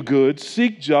 learn to do good,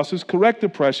 seek justice, correct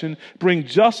oppression, bring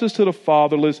justice to the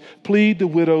fatherless, plead the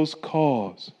widow's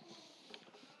cause.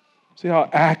 See how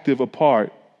active a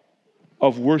part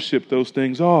of worship those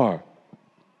things are.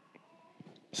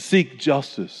 Seek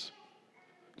justice.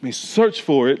 I mean, search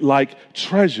for it like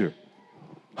treasure.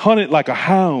 Hunt it like a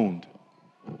hound.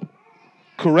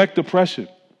 Correct oppression.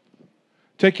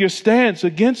 Take your stance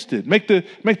against it. Make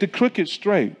the crooked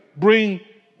straight. Bring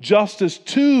justice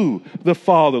to the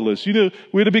fatherless. You know,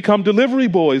 we're to become delivery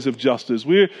boys of justice.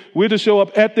 We're to show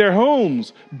up at their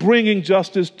homes, bringing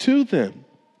justice to them.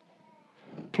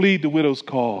 Plead the widow's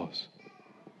cause.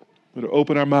 We're to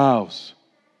open our mouths.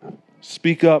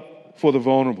 Speak up for the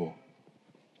vulnerable.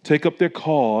 Take up their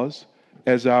cause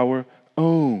as our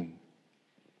own.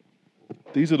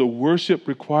 These are the worship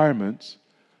requirements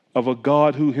of a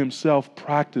God who himself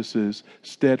practices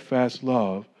steadfast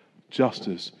love,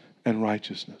 justice, and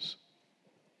righteousness.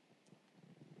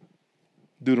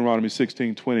 Deuteronomy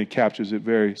 16:20 captures it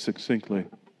very succinctly.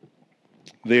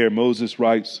 There, Moses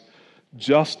writes,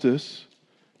 justice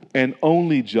and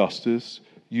only justice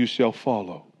you shall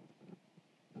follow.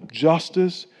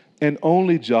 Justice and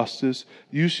only justice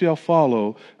you shall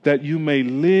follow, that you may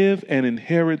live and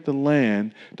inherit the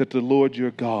land that the Lord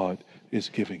your God is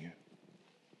giving you.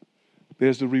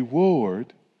 There's the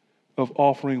reward of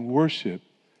offering worship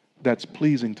that's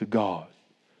pleasing to God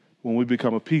when we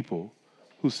become a people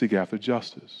who seek after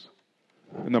justice.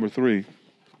 And number 3,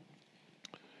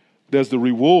 there's the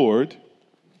reward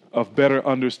of better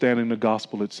understanding the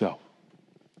gospel itself.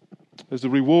 There's the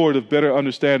reward of better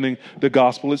understanding the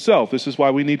gospel itself. This is why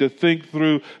we need to think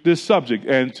through this subject.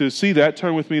 And to see that,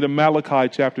 turn with me to Malachi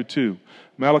chapter 2.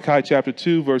 Malachi chapter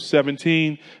 2, verse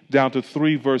 17, down to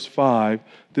 3, verse 5.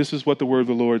 This is what the word of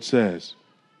the Lord says.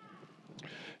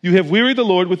 You have wearied the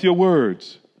Lord with your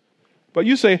words. But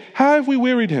you say, how have we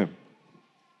wearied him?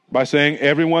 By saying,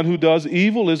 everyone who does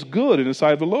evil is good in the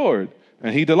sight of the Lord,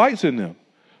 and he delights in them.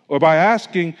 Or by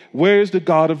asking, where is the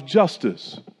God of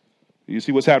justice? You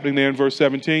see what's happening there in verse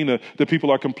 17? The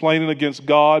people are complaining against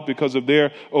God because of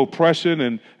their oppression,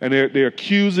 and they're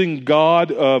accusing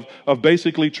God of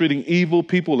basically treating evil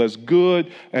people as good,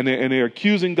 and they're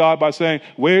accusing God by saying,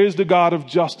 where is the God of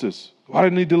justice? Why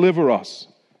didn't he deliver us?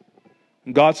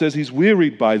 And God says he's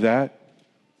wearied by that.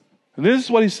 And this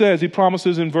is what he says. He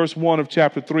promises in verse 1 of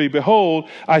chapter 3, behold,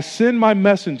 I send my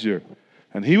messenger,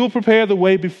 and he will prepare the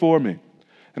way before me.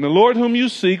 And the Lord whom you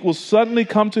seek will suddenly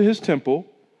come to his temple,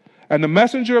 and the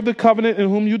messenger of the covenant in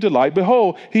whom you delight,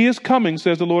 behold, he is coming,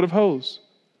 says the Lord of hosts.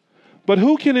 But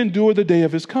who can endure the day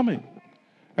of his coming?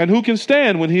 And who can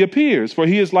stand when he appears? For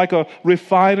he is like a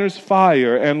refiner's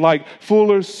fire and like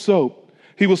fuller's soap.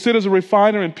 He will sit as a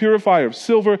refiner and purifier of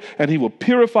silver, and he will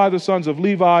purify the sons of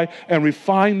Levi and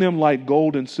refine them like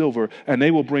gold and silver, and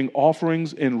they will bring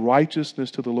offerings in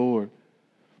righteousness to the Lord.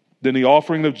 Then the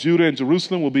offering of Judah and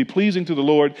Jerusalem will be pleasing to the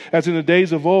Lord, as in the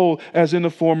days of old, as in the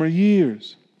former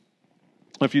years.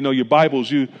 If you know your Bibles,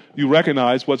 you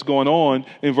recognize what's going on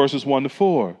in verses 1 to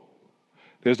 4.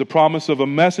 There's the promise of a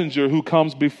messenger who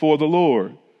comes before the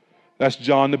Lord. That's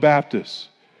John the Baptist,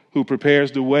 who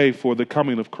prepares the way for the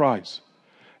coming of Christ.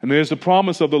 And there's the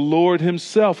promise of the Lord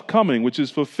himself coming, which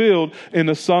is fulfilled in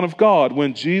the Son of God,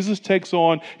 when Jesus takes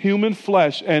on human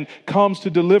flesh and comes to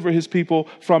deliver his people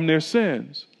from their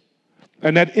sins.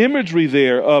 And that imagery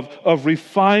there of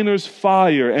refiner's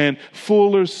fire and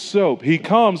fuller's soap. He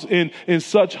comes in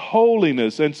such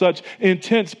holiness and such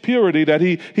intense purity that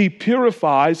he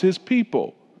purifies his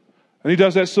people. And he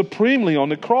does that supremely on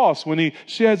the cross when he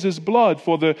sheds his blood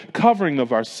for the covering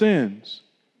of our sins.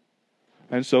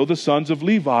 And so the sons of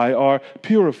Levi are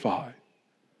purified.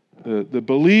 The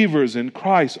believers in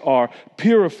Christ are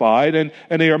purified and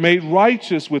they are made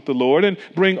righteous with the Lord and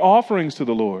bring offerings to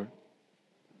the Lord.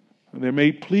 And they're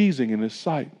made pleasing in his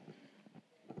sight.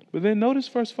 But then notice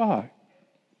verse 5.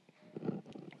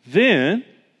 Then,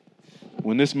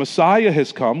 when this Messiah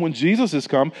has come, when Jesus has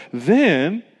come,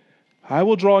 then I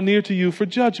will draw near to you for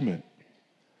judgment.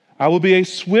 I will be a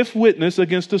swift witness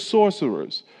against the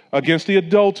sorcerers, against the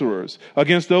adulterers,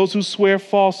 against those who swear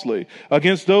falsely,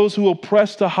 against those who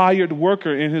oppress the hired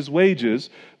worker in his wages,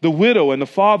 the widow and the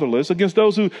fatherless, against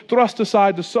those who thrust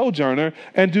aside the sojourner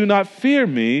and do not fear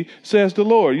me, says the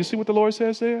Lord. You see what the Lord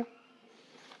says there?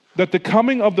 That the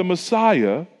coming of the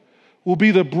Messiah will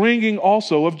be the bringing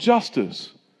also of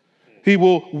justice. He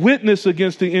will witness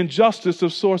against the injustice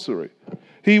of sorcery.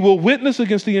 He will witness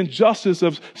against the injustice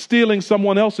of stealing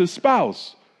someone else's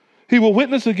spouse. He will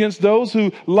witness against those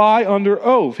who lie under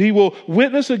oath. He will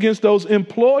witness against those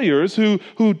employers who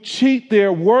cheat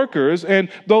their workers and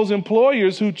those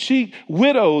employers who cheat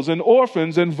widows and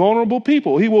orphans and vulnerable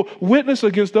people. He will witness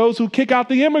against those who kick out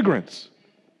the immigrants.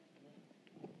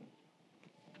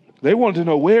 They wanted to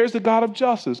know, where is the God of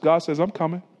justice? God says, I'm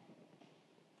coming.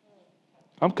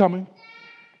 I'm coming.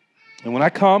 And when I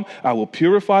come, I will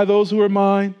purify those who are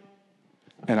mine,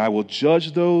 and I will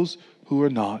judge those who are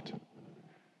not.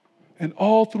 And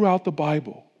all throughout the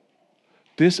Bible,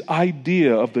 this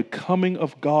idea of the coming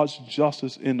of God's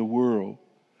justice in the world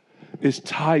is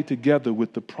tied together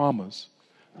with the promise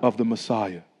of the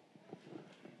Messiah.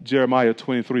 Jeremiah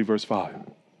 23, verse 5.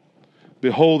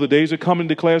 Behold, the days are coming,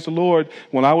 declares the Lord,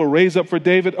 when I will raise up for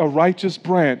David a righteous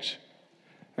branch,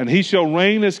 and he shall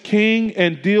reign as king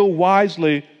and deal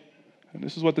wisely. And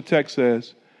this is what the text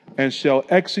says, and shall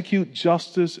execute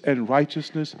justice and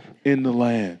righteousness in the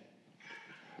land.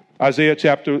 Isaiah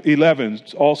chapter 11,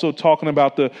 also talking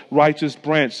about the righteous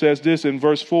branch, says this in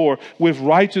verse 4, with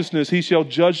righteousness he shall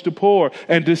judge the poor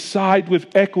and decide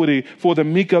with equity for the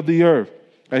meek of the earth.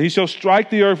 And he shall strike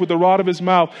the earth with the rod of his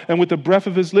mouth, and with the breath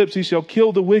of his lips he shall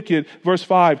kill the wicked. Verse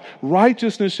 5,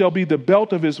 righteousness shall be the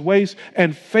belt of his waist,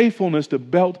 and faithfulness the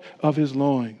belt of his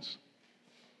loins.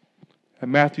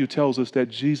 And Matthew tells us that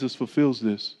Jesus fulfills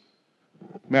this.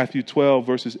 Matthew 12,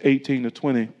 verses 18 to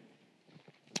 20,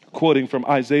 quoting from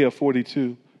Isaiah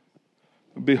 42.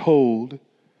 Behold,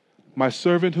 my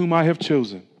servant whom I have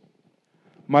chosen,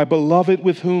 my beloved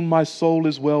with whom my soul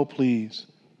is well pleased.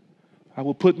 I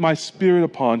will put my spirit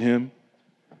upon him,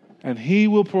 and he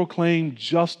will proclaim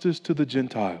justice to the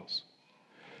Gentiles.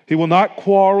 He will not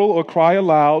quarrel or cry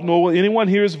aloud, nor will anyone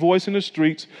hear his voice in the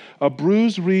streets. A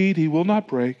bruised reed he will not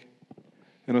break,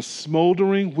 and a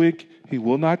smoldering wick he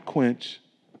will not quench,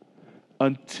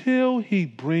 until he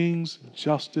brings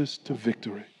justice to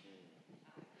victory.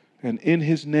 And in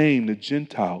his name the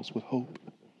Gentiles would hope.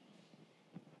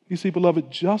 You see, beloved,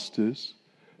 justice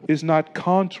is not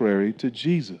contrary to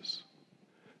Jesus.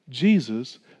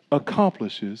 Jesus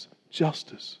accomplishes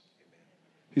justice.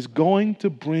 He's going to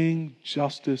bring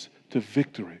justice to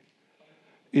victory.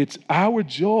 It's our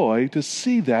joy to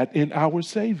see that in our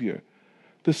Savior,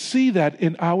 to see that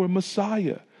in our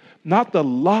Messiah. Not to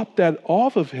lop that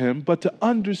off of him, but to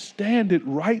understand it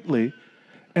rightly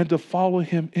and to follow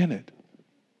him in it.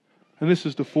 And this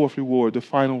is the fourth reward, the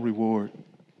final reward.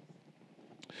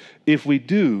 If we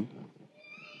do,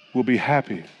 we'll be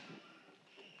happy.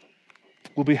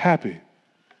 We'll be happy.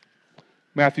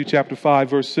 Matthew chapter 5,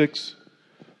 verse 6.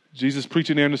 Jesus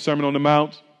preaching there in the Sermon on the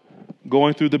Mount,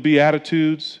 going through the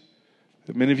Beatitudes.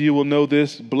 Many of you will know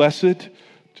this, blessed,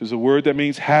 which is a word that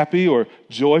means happy or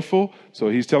joyful. So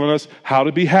he's telling us how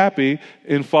to be happy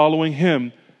in following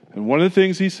him. And one of the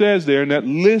things he says there in that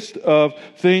list of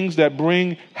things that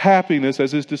bring happiness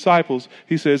as his disciples,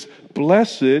 he says,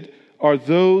 blessed are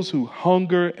those who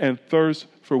hunger and thirst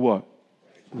for what?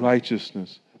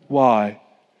 Righteousness. Why?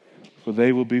 For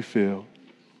they will be filled.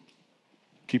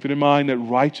 Keep it in mind that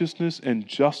righteousness and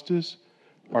justice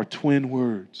are twin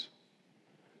words.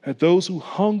 That those who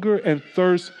hunger and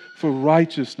thirst for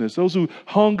righteousness, those who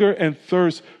hunger and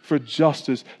thirst for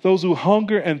justice, those who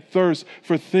hunger and thirst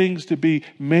for things to be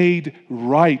made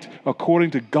right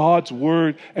according to God's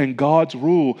word and God's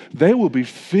rule, they will be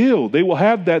filled. They will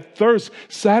have that thirst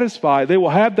satisfied. They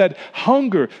will have that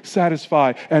hunger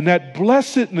satisfied. And that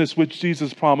blessedness which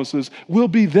Jesus promises will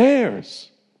be theirs.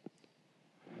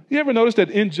 You ever notice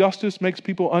that injustice makes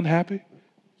people unhappy?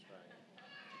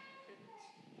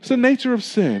 It's the nature of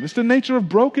sin. It's the nature of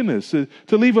brokenness to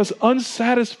leave us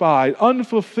unsatisfied,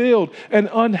 unfulfilled, and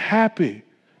unhappy.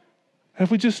 And if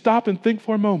we just stop and think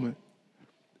for a moment,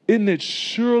 Isn't it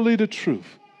surely the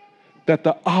truth that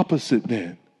the opposite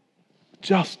then,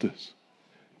 justice,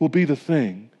 will be the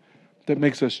thing that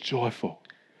makes us joyful,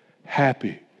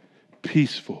 happy,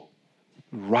 peaceful,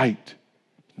 right,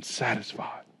 and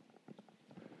satisfied?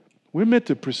 We're meant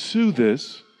to pursue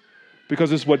this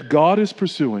because it's what God is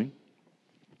pursuing.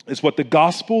 It's what the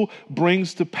gospel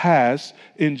brings to pass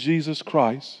in Jesus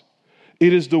Christ.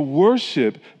 It is the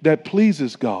worship that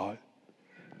pleases God.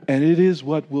 And it is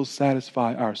what will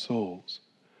satisfy our souls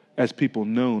as people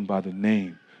known by the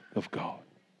name of God.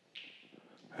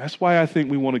 That's why I think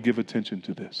we want to give attention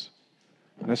to this.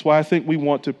 And that's why I think we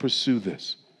want to pursue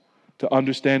this, to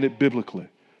understand it biblically,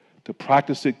 to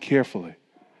practice it carefully,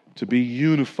 to be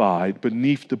unified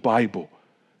beneath the Bible,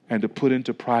 and to put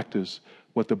into practice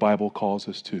what the Bible calls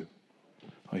us to.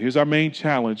 Now, here's our main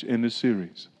challenge in this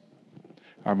series.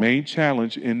 Our main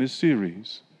challenge in this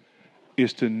series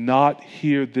is to not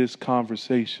hear this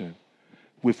conversation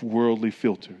with worldly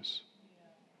filters,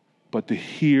 but to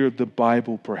hear the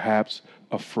Bible perhaps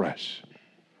afresh.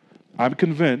 I'm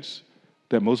convinced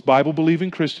that most Bible-believing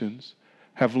Christians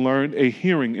have learned a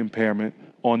hearing impairment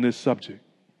on this subject.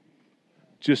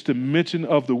 Just a mention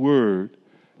of the word,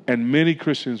 and many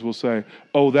Christians will say,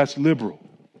 oh, that's liberal.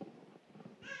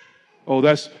 Oh,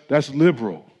 that's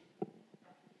liberal.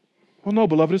 Well, no,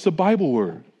 beloved, it's a Bible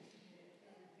word.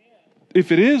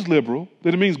 If it is liberal,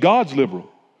 then it means God's liberal.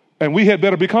 And we had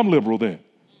better become liberal then.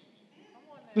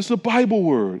 This is a Bible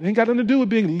word. It ain't got nothing to do with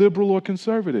being liberal or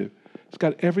conservative. It's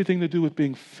got everything to do with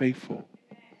being faithful.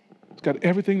 It's got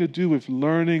everything to do with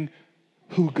learning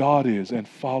who God is and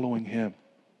following him.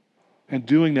 And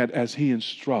doing that as he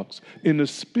instructs, in the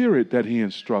spirit that he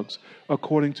instructs,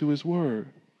 according to his word.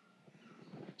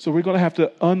 So we're going to have to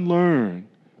unlearn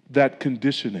that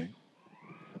conditioning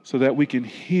so that we can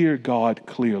hear God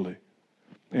clearly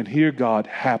and hear God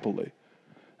happily.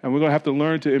 And we're going to have to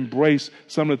learn to embrace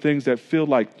some of the things that feel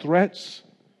like threats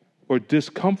or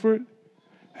discomfort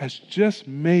as just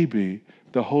maybe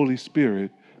the Holy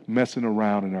Spirit messing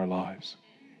around in our lives.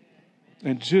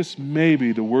 And just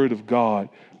maybe the Word of God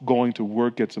going to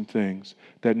work at some things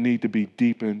that need to be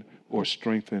deepened or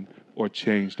strengthened or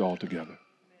changed altogether.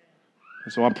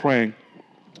 And so I'm praying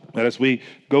that as we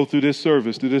go through this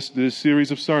service, through this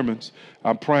series of sermons,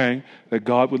 I'm praying that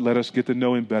God would let us get to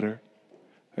know him better,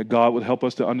 that God would help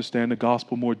us to understand the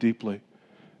gospel more deeply,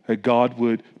 that God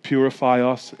would purify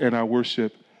us in our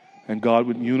worship, and God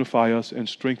would unify us and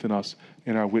strengthen us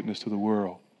in our witness to the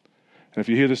world. And if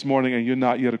you're here this morning and you're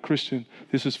not yet a Christian,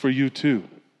 this is for you too.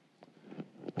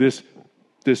 This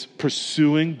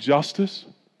pursuing justice,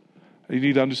 you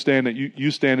need to understand that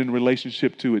you stand in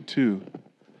relationship to it too.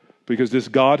 Because this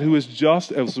God who is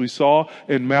just, as we saw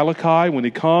in Malachi, when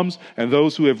he comes, and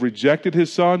those who have rejected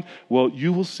his son, well,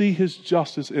 you will see his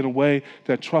justice in a way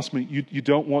that, trust me, you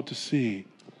don't want to see.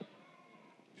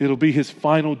 It'll be his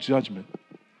final judgment.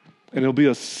 And it'll be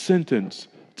a sentence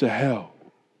to hell.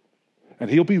 And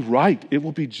he'll be right. It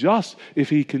will be just if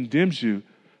he condemns you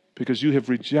because you have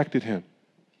rejected him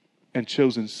and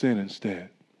chosen sin instead.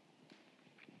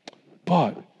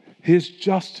 But his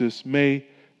justice may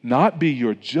not be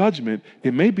your judgment.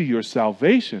 It may be your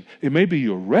salvation. It may be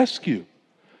your rescue.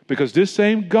 Because this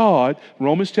same God,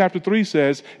 Romans chapter 3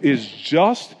 says, is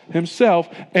just himself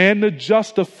and the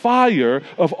justifier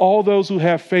of all those who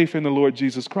have faith in the Lord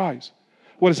Jesus Christ.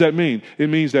 What does that mean? It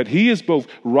means that he is both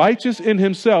righteous in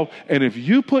himself, and if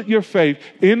you put your faith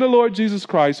in the Lord Jesus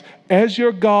Christ as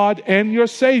your God and your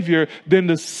Savior, then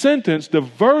the sentence, the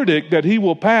verdict that he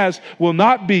will pass will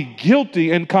not be guilty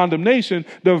and condemnation.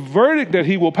 The verdict that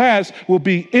he will pass will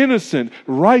be innocent,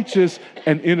 righteous,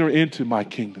 and enter into my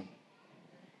kingdom.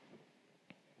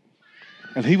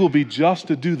 And he will be just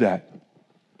to do that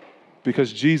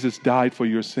because Jesus died for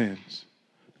your sins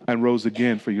and rose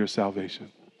again for your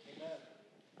salvation.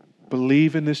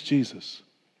 Believe in this Jesus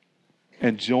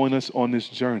and join us on this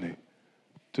journey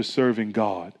to serving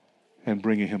God and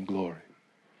bringing him glory.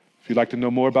 If you'd like to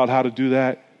know more about how to do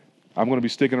that, I'm going to be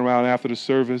sticking around after the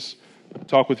service.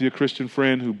 Talk with your Christian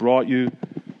friend who brought you.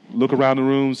 Look around the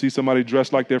room, see somebody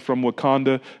dressed like they're from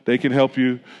Wakanda. They can help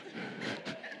you.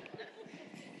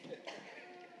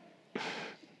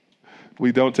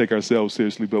 We don't take ourselves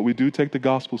seriously, but we do take the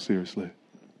gospel seriously.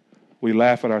 We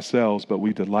laugh at ourselves, but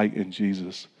we delight in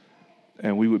Jesus.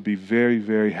 And we would be very,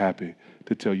 very happy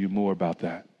to tell you more about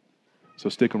that. So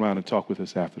stick around and talk with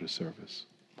us after the service.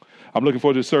 I'm looking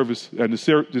forward to the service and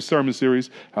the sermon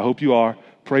series. I hope you are.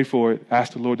 Pray for it.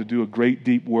 Ask the Lord to do a great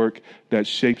deep work that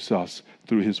shapes us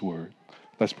through his word.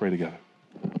 Let's pray together.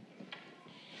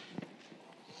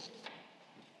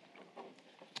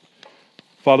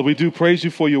 Father, we do praise you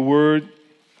for your word.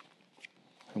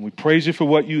 And we praise you for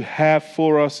what you have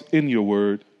for us in your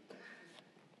word.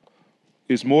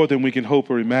 It's more than we can hope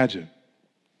or imagine.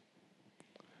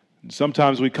 And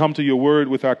sometimes we come to your word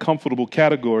with our comfortable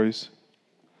categories.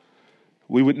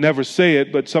 We would never say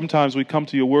it, but sometimes we come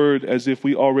to your word as if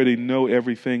we already know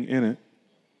everything in it.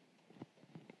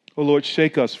 Oh Lord,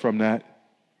 shake us from that.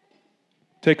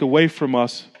 Take away from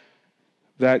us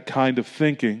that kind of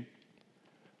thinking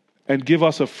and give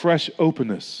us a fresh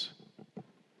openness,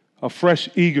 a fresh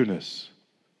eagerness,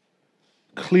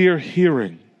 clear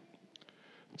hearing,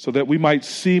 so that we might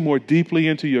see more deeply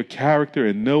into your character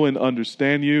and know and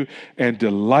understand you and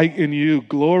delight in you,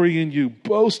 glory in you,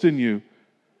 boast in you,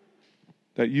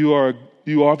 that you are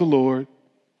the Lord,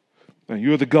 and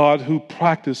you are the God who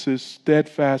practices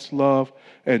steadfast love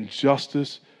and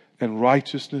justice and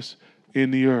righteousness in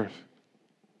the earth.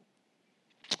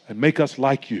 And make us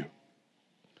like you.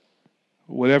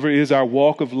 Whatever is our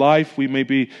walk of life, we may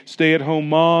be stay-at-home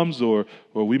moms, or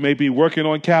we may be working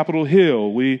on Capitol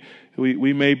Hill. We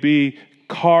may be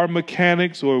car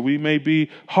mechanics, or we may be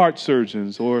heart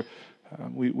surgeons, or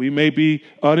we may be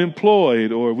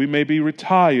unemployed, or we may be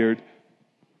retired.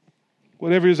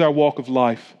 Whatever is our walk of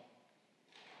life,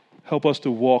 help us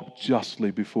to walk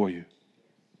justly before you.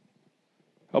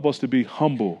 Help us to be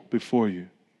humble before you.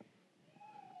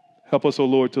 Help us, O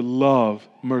Lord, to love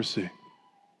mercy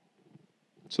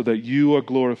so that you are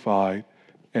glorified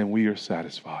and we are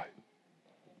satisfied.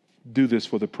 Do this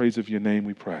for the praise of your name,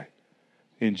 we pray.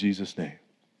 In Jesus' name,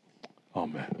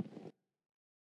 amen.